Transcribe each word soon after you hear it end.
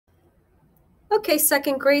Okay,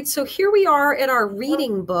 second grade. So here we are in our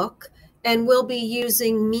reading book, and we'll be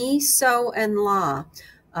using me, so, and la.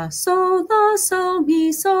 So, la, so,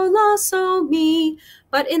 me, so, la, so, me.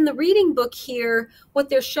 But in the reading book here, what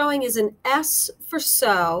they're showing is an S for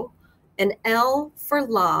so, an L for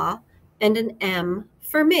la, and an M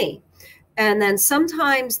for me. And then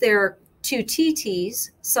sometimes there are two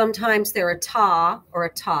TTs, sometimes they're a ta or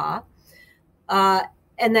a ta.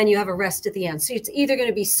 And then you have a rest at the end. So it's either going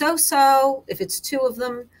to be so if it's two of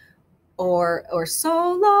them, or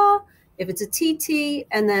so la if it's a TT,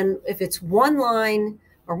 and then if it's one line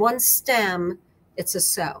or one stem, it's a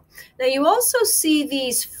so. Now you also see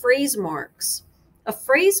these phrase marks. A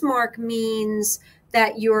phrase mark means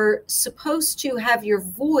that you're supposed to have your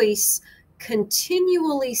voice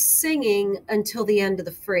continually singing until the end of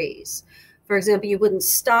the phrase. For example, you wouldn't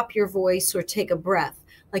stop your voice or take a breath.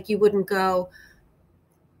 Like you wouldn't go,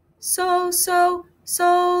 so,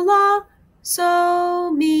 la,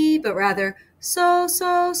 so, me, but rather, so,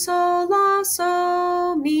 la,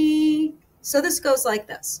 so, me. So this goes like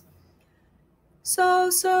this.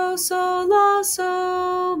 So, la,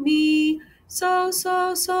 so, me. So,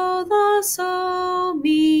 la, so,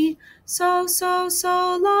 me. So,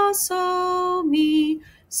 la, so, me.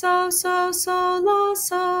 So, la,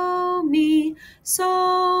 so, me.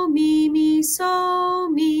 So, me, so,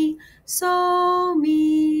 me. So,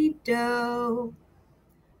 me, do.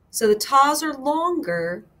 So the tas are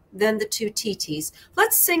longer than the two TTs.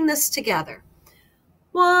 Let's sing this together.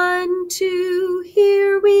 1, 2,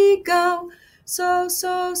 here we go. So,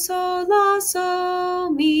 la, so,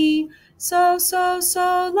 me. So, la,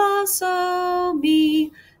 so,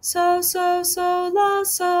 me. So, la,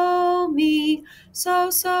 so, me. So,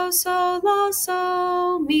 la,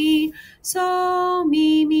 so, me. So,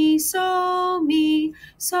 me, so, me.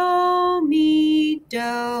 So, me,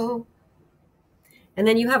 do. And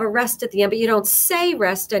then you have a rest at the end, but you don't say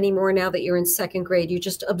rest anymore now that you're in second grade. You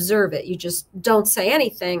just observe it. You just don't say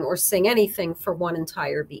anything or sing anything for one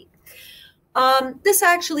entire beat. This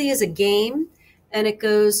actually is a game, and it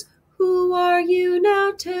goes, who are you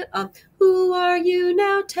now? Who are you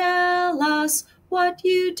now? Tell us what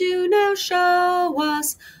you do now. Show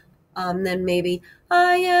us. Then maybe,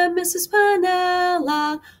 I am Mrs.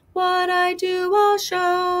 Panella. What I do, I'll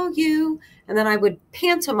show you. And then I would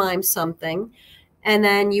pantomime something. And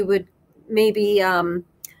then you would maybe, I don't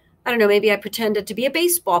know, maybe I pretended to be a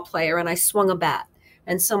baseball player and I swung a bat.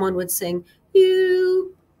 And someone would sing,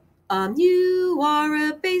 you are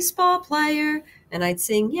a baseball player. And I'd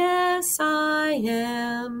sing, yes, I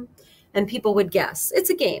am. And people would guess. It's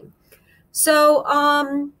a game. So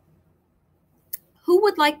who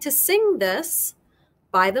would like to sing this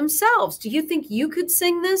by themselves? Do you think you could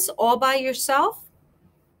sing this all by yourself?